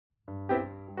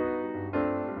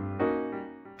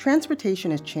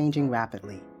Transportation is changing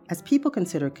rapidly as people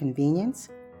consider convenience,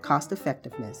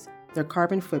 cost-effectiveness, their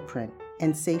carbon footprint,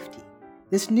 and safety.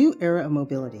 This new era of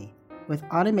mobility, with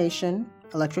automation,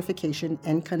 electrification,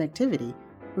 and connectivity,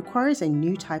 requires a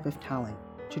new type of talent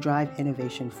to drive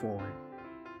innovation forward.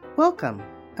 Welcome.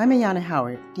 I'm Ayana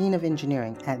Howard, Dean of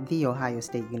Engineering at The Ohio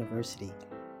State University,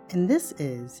 and this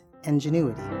is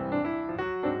Engenuity.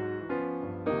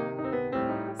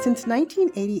 Since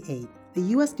 1988, the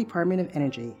U.S. Department of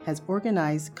Energy has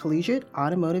organized collegiate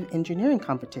automotive engineering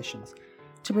competitions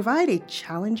to provide a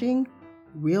challenging,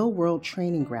 real-world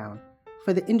training ground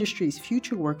for the industry's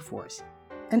future workforce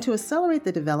and to accelerate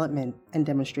the development and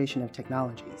demonstration of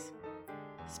technologies.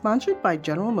 Sponsored by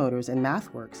General Motors and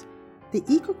MathWorks, the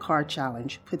EcoCar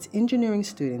Challenge puts engineering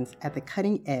students at the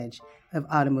cutting edge of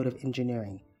automotive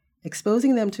engineering,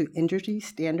 exposing them to industry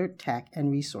standard tech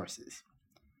and resources.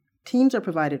 Teams are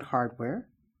provided hardware,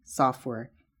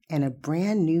 software, and a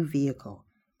brand new vehicle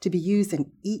to be used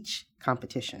in each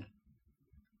competition.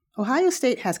 Ohio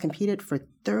State has competed for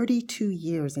 32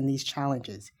 years in these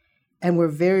challenges, and we're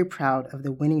very proud of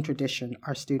the winning tradition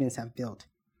our students have built.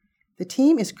 The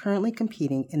team is currently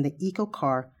competing in the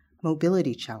EcoCar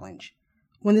Mobility Challenge.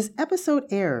 When this episode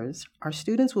airs, our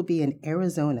students will be in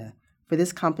Arizona for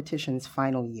this competition's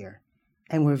final year,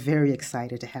 and we're very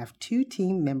excited to have two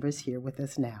team members here with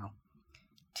us now.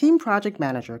 Team Project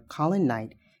Manager Colin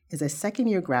Knight is a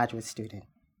second-year graduate student.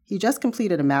 He just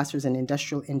completed a master's in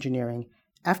industrial engineering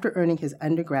after earning his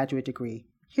undergraduate degree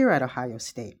here at Ohio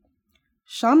State.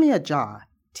 Shamia Jha,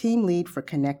 team lead for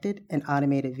connected and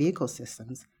automated vehicle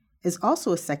systems, is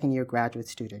also a second-year graduate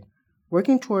student,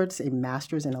 working towards a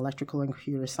master's in electrical and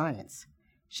computer science.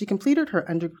 She completed her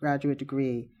undergraduate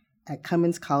degree at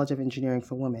Cummins College of Engineering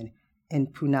for Women in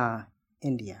Pune,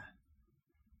 India.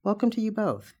 Welcome to you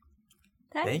both.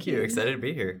 Thank you. Excited to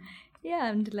be here. Yeah,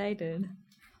 I'm delighted.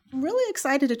 I'm really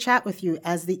excited to chat with you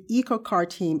as the EcoCar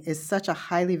team is such a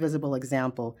highly visible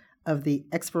example of the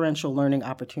experiential learning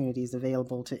opportunities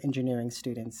available to engineering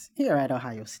students here at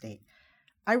Ohio State.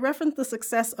 I referenced the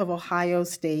success of Ohio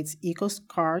State's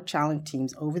EcoCar Challenge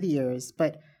teams over the years,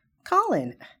 but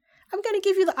Colin, I'm going to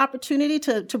give you the opportunity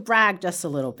to brag just a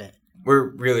little bit. We're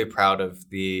really proud of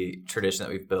the tradition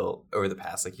that we've built over the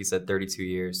past, like you said, 32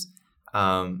 years.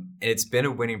 And it's been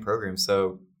a winning program.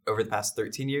 So over the past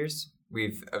 13 years,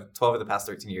 12 of the past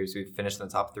 13 years, we've finished in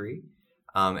the top 3.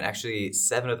 And actually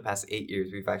 7 of the past 8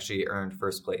 years, we've actually earned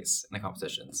first place in the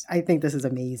competitions. I think this is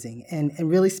amazing and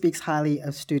really speaks highly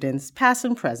of students, past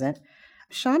and present.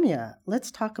 Shamia,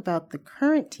 let's talk about the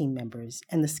current team members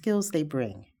and the skills they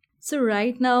bring. So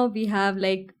right now we have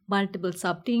multiple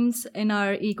sub-teams in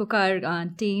our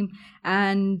EcoCar team,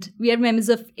 and we are members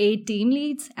of 8 team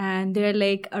leads, and there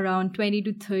are around 20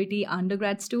 to 30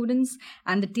 undergrad students,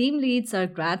 and the team leads are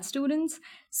grad students.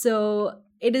 So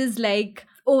it is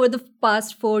over the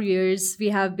past 4 years, we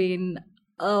have been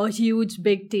a huge,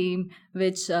 big team,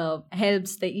 which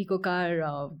helps the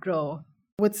EcoCar grow.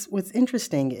 What's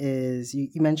interesting is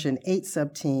you mentioned 8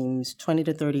 sub-teams, 20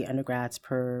 to 30 undergrads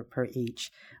per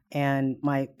each. And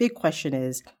my big question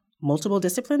is, multiple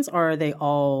disciplines, or are they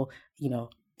all,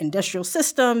 industrial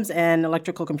systems and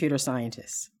electrical computer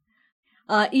scientists?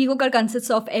 EcoCar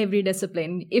consists of every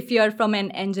discipline. If you're from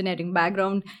an engineering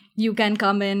background, you can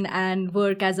come in and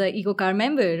work as a EcoCar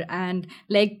member. And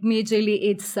majorly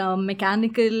it's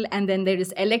mechanical, and then there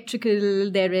is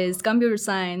electrical, there is computer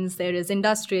science, there is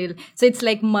industrial. So it's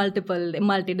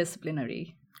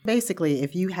multidisciplinary. Basically,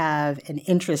 if you have an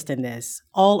interest in this,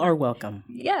 all are welcome.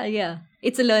 Yeah.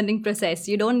 It's a learning process.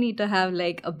 You don't need to have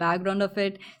a background of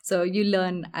it. So you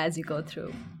learn as you go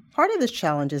through. Part of this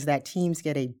challenge is that teams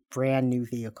get a brand new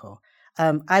vehicle.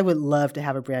 I would love to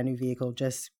have a brand new vehicle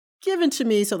just given to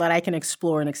me so that I can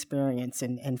explore and experience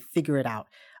and figure it out.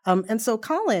 And so,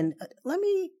 Colin,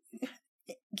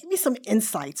 give me some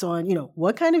insights on,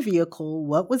 what kind of vehicle,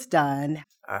 what was done.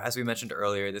 As we mentioned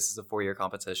earlier, this is a 4-year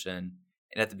competition.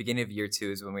 And at the beginning of year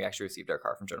 2 is when we actually received our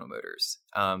car from General Motors.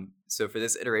 So for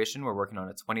this iteration, we're working on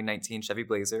a 2019 Chevy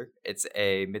Blazer. It's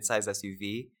a midsize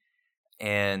SUV.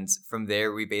 And from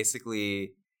there, we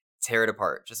basically tear it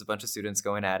apart. Just a bunch of students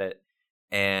going at it.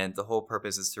 And the whole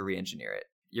purpose is to re-engineer it.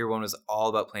 Year 1 was all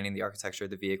about planning the architecture of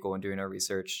the vehicle and doing our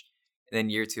research. And then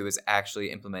year 2 is actually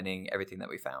implementing everything that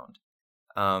we found.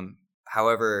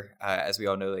 However, as we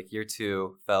all know, year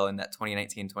 2 fell in that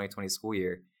 2019-2020 school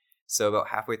year. So about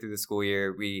halfway through the school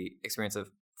year, we experienced a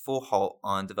full halt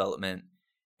on development.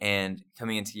 And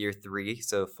coming into year 3,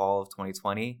 so fall of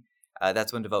 2020,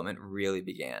 that's when development really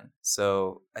began.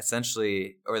 So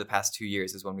essentially, over the past 2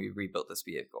 years is when we rebuilt this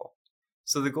vehicle.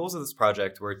 So the goals of this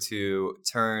project were to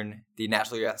turn the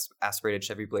naturally aspirated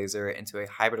Chevy Blazer into a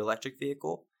hybrid electric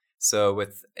vehicle. So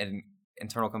with an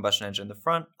internal combustion engine in the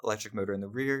front, electric motor in the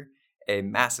rear, a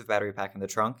massive battery pack in the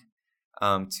trunk,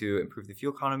 to improve the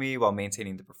fuel economy while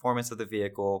maintaining the performance of the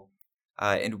vehicle.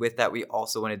 And with that, we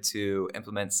also wanted to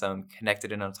implement some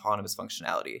connected and autonomous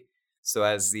functionality. So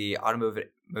as the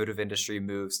automotive industry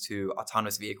moves to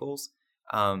autonomous vehicles,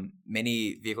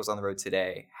 many vehicles on the road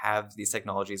today have these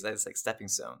technologies as like stepping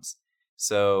stones.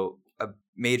 So a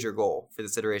major goal for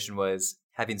this iteration was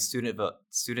having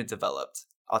student-developed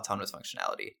autonomous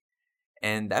functionality.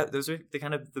 And those are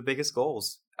the biggest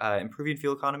goals: improving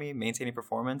fuel economy, maintaining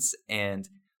performance, and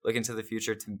looking to the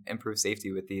future to improve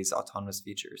safety with these autonomous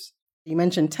features. You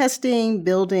mentioned testing,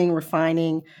 building,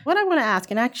 refining. What I want to ask,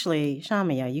 and actually,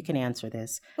 Shamia, you can answer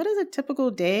this. What does a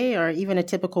typical day or even a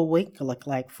typical week look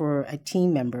like for a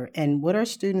team member? And what are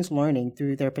students learning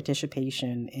through their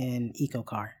participation in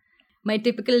EcoCar? My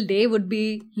typical day would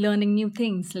be learning new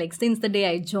things. Like since the day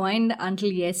I joined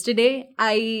until yesterday,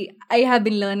 I have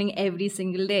been learning every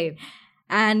single day.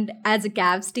 And as a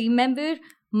CAVS team member,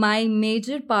 my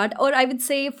major part, or I would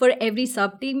say for every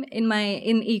sub-team in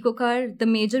EcoCar, the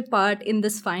major part in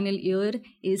this final year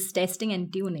is testing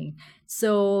and tuning.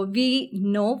 So we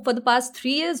know for the past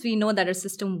 3 years, we know that our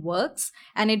system works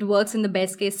and it works in the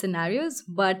best case scenarios.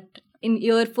 But in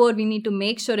year 4, we need to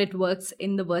make sure it works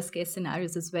in the worst case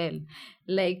scenarios as well.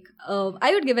 Like,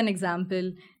 I would give an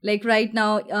example. Like right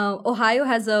now, Ohio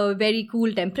has a very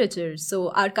cool temperature.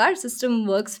 So our car system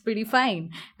works pretty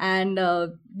fine. And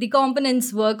the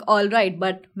components work all right.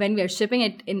 But when we are shipping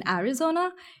it in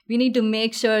Arizona, we need to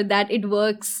make sure that it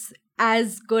works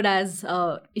as good as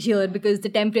here, because the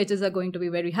temperatures are going to be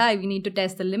very high. We need to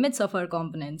test the limits of our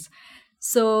components.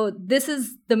 So this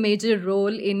is the major role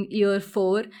in year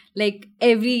 4. Like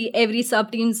every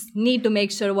sub-teams need to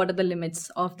make sure what are the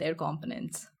limits of their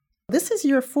components. This is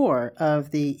year 4 of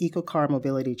the EcoCar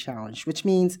Mobility Challenge, which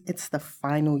means it's the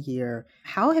final year.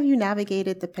 How have you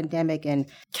navigated the pandemic and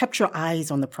kept your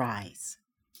eyes on the prize?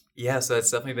 Yeah, so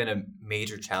that's definitely been a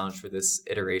major challenge for this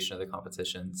iteration of the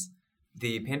competitions.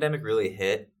 The pandemic really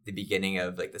hit the beginning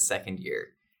of like the second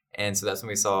year. And so that's when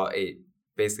we saw a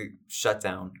basically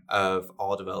shutdown of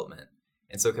all development.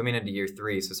 And so coming into year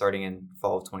 3, so starting in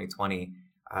fall of 2020,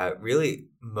 really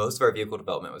most of our vehicle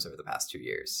development was over the past 2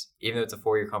 years. Even though it's a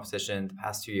 4-year competition, the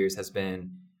past 2 years has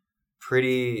been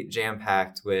pretty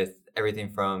jam-packed with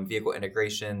everything from vehicle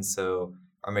integration, so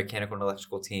our mechanical and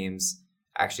electrical teams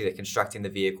actually like constructing the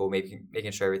vehicle,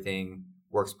 making sure everything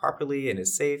works properly and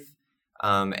is safe.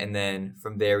 And then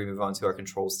from there, we move on to our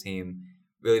controls team,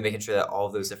 really making sure that all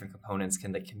of those different components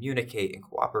can like communicate and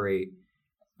cooperate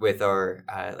with our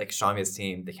like Shamia's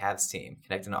team, the CAVS team,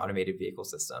 connecting to automated vehicle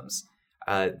systems.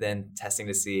 Then testing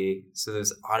to see, so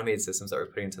those automated systems that we're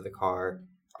putting into the car,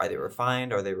 are they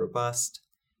refined? Are they robust?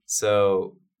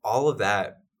 So all of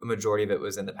that, a majority of it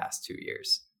was in the past 2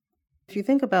 years. If you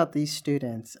think about these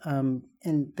students, and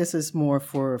this is more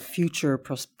for future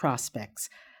prospects,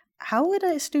 how would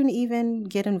a student even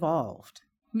get involved?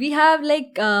 We have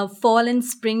like fall and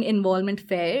spring involvement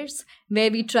fairs where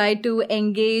we try to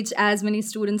engage as many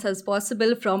students as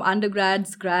possible from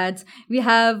undergrads, grads. We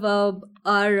have our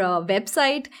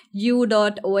website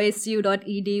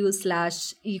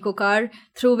u.osu.edu/ecocar,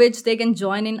 through which they can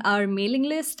join in our mailing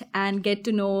list and get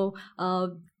to know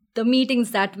the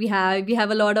meetings that we have. We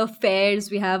have a lot of fairs.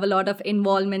 We have a lot of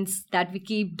involvements that we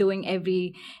keep doing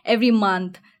every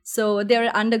month. So there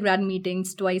are undergrad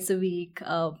meetings twice a week.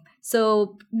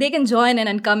 So they can join in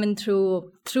and come in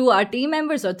through our team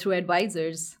members or through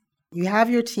advisors. You have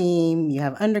your team, you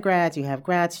have undergrads, you have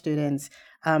grad students.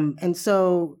 And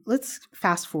so let's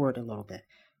fast forward a little bit.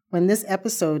 When this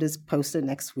episode is posted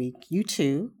next week, you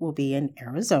too will be in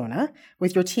Arizona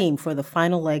with your team for the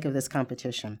final leg of this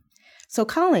competition. So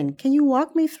Colin, can you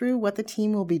walk me through what the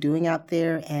team will be doing out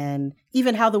there and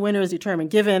even how the winner is determined,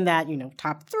 given that,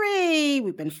 top 3,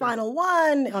 we've been final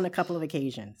 1 on a couple of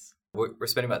occasions? We're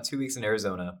spending about 2 weeks in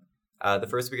Arizona. The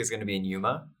first week is going to be in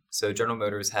Yuma. So General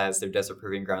Motors has their desert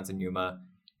proving grounds in Yuma,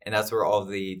 and that's where all of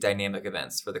the dynamic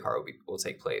events for the car will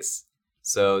take place.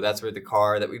 So that's where the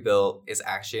car that we built is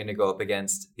actually going to go up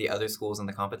against the other schools in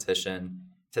the competition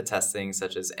to test things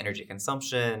such as energy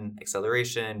consumption,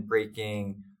 acceleration,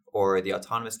 braking, or the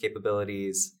autonomous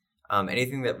capabilities.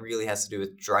 Anything that really has to do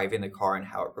with driving the car and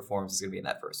how it performs is going to be in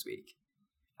that first week.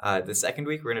 The second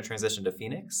week, we're going to transition to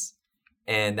Phoenix.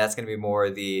 And that's going to be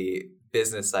more the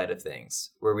business side of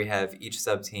things, where we have each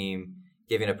sub-team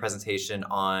giving a presentation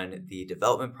on the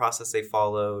development process they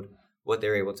followed, what they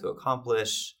were able to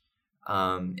accomplish,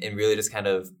 and really just kind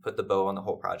of put the bow on the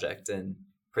whole project and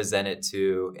present it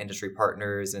to industry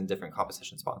partners and different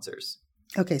competition sponsors.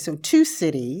 Okay, so 2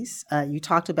 cities. You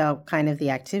talked about kind of the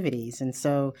activities. And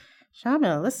so,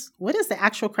 Shama, what is the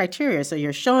actual criteria? So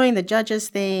you're showing the judges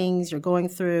things, you're going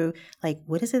through, like,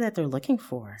 what is it that they're looking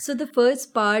for? So the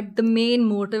first part, the main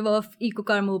motive of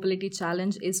EcoCar Mobility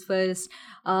Challenge is first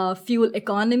fuel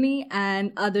economy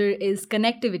and other is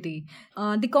connectivity.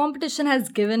 The competition has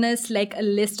given us like a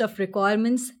list of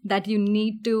requirements that you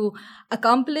need to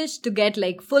accomplish to get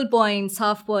like full points,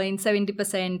 half points,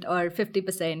 70% or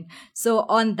 50%. So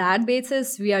on that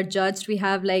basis, we are judged. We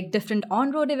have like different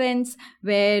on-road events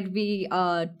where we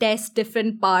test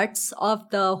different parts of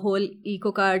the whole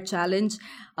EcoCar challenge.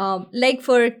 Like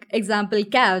for example,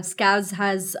 CAVS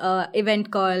has an event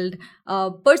called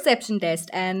perception test,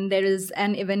 and there is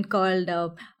an event called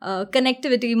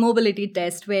connectivity mobility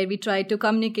test where we try to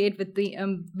communicate with the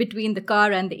between the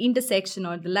car and the intersection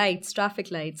or the lights,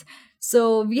 traffic lights.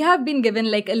 So we have been given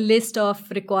like a list of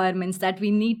requirements that we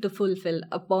need to fulfill,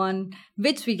 upon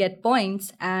which we get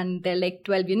points, and there are like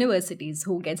 12 universities.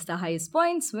 Who gets the highest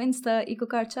points wins the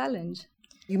EcoCar challenge.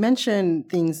 You mentioned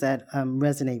things that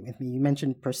resonate with me. You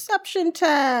mentioned perception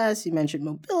tests. You mentioned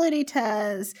mobility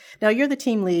tests. Now, you're the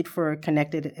team lead for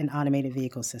connected and automated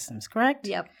vehicle systems, correct?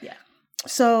 Yep, yeah.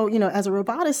 So, as a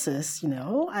roboticist,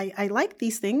 I like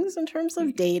these things in terms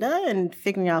of data and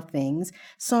figuring out things.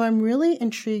 So I'm really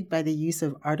intrigued by the use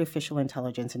of artificial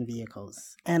intelligence in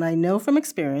vehicles. And I know from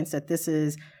experience that this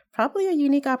is probably a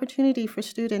unique opportunity for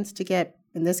students to get,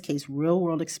 in this case,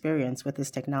 real-world experience with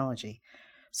this technology.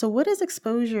 So what does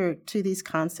exposure to these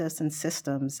concepts and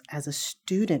systems as a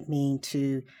student mean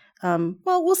to,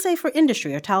 we'll say for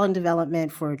industry or talent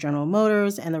development for General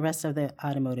Motors and the rest of the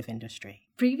automotive industry?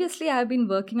 Previously, I've been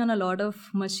working on a lot of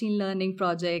machine learning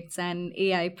projects and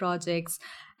AI projects,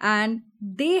 and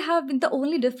the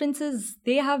only difference is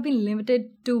they have been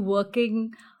limited to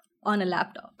working on a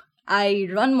laptop. I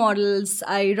run models,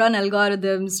 I run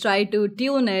algorithms, try to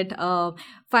tune it,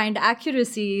 find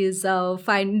accuracies,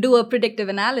 do a predictive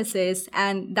analysis,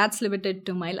 and that's limited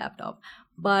to my laptop.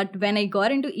 But when I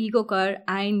got into EcoCar,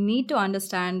 I need to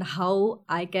understand how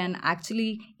I can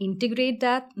actually integrate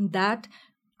that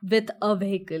with a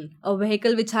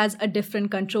vehicle which has a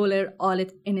different controller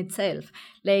in itself.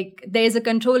 Like there's a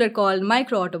controller called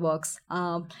Micro Autobox,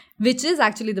 which is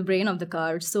actually the brain of the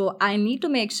car. So I need to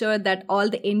make sure that all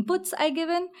the inputs I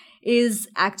given is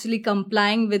actually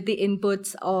complying with the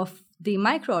inputs of the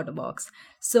Micro Autobox.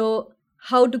 So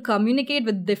how to communicate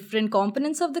with different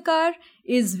components of the car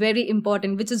is very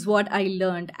important, which is what I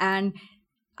learned. And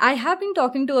I have been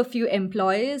talking to a few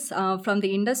employees from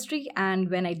the industry, and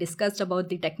when I discussed about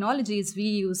the technologies we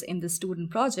use in the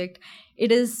student project,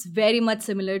 it is very much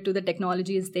similar to the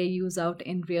technologies they use out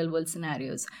in real-world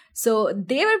scenarios. So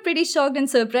they were pretty shocked and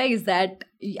surprised that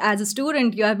as a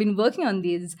student, you have been working on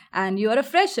these and you are a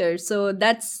fresher. So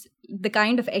that's the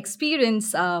kind of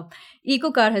experience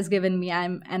EcoCar has given me,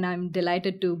 and I'm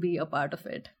delighted to be a part of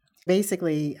it.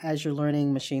 Basically, as you're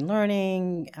learning machine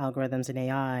learning, algorithms, and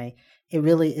AI, it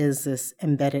really is this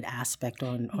embedded aspect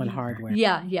on hardware.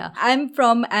 Yeah. I'm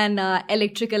from an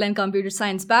electrical and computer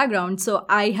science background, so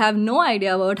I have no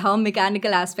idea about how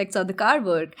mechanical aspects of the car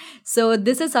work. So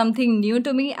this is something new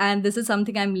to me, and this is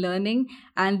something I'm learning,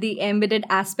 and the embedded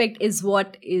aspect is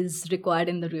what is required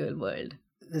in the real world.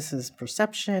 This is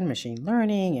perception, machine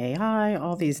learning, AI,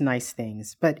 all these nice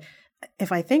things. But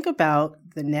if I think about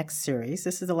the next series,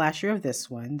 this is the last year of this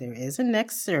one, there is a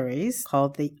next series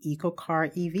called the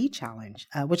EcoCar EV Challenge,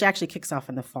 which actually kicks off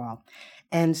in the fall.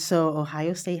 And so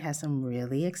Ohio State has some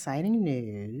really exciting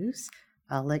news.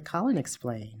 I'll let Colin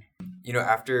explain.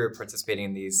 After participating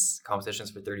in these competitions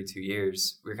for 32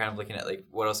 years, we were kind of looking at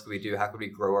what else could we do? How could we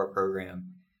grow our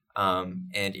program?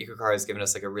 And EcoCar has given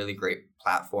us a really great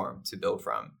platform to build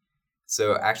from.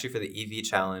 So actually for the EV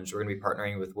Challenge, we're going to be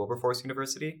partnering with Wilberforce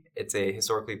University. It's a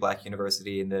historically Black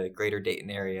university in the greater Dayton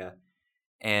area.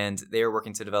 And they are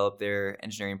working to develop their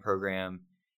engineering program.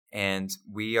 And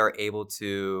we are able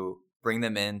to bring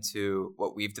them into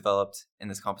what we've developed in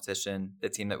this competition, the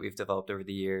team that we've developed over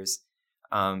the years,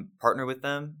 partner with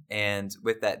them. And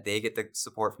with that, they get the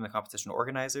support from the competition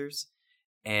organizers.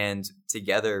 And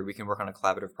together we can work on a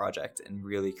collaborative project and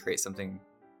really create something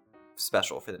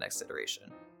special for the next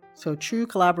iteration. So true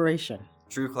collaboration.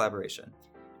 True collaboration.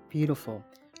 Beautiful.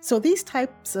 So these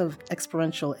types of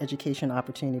experiential education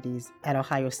opportunities at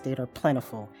Ohio State are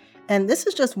plentiful. And this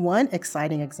is just one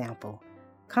exciting example.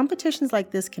 Competitions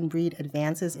like this can breed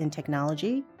advances in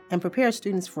technology and prepare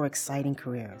students for exciting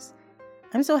careers.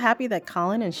 I'm so happy that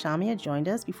Colin and Shamia joined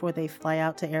us before they fly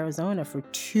out to Arizona for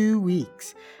 2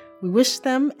 weeks. We wish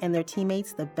them and their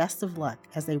teammates the best of luck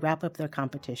as they wrap up their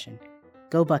competition.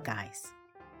 Go Buckeyes.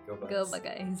 Go Bucks. Go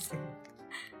Buckeyes.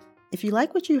 If you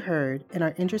like what you heard and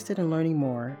are interested in learning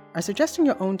more, or suggesting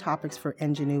your own topics for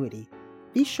Engenuity,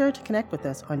 be sure to connect with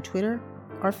us on Twitter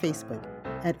or Facebook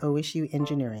at OSU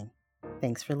Engineering.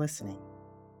 Thanks for listening.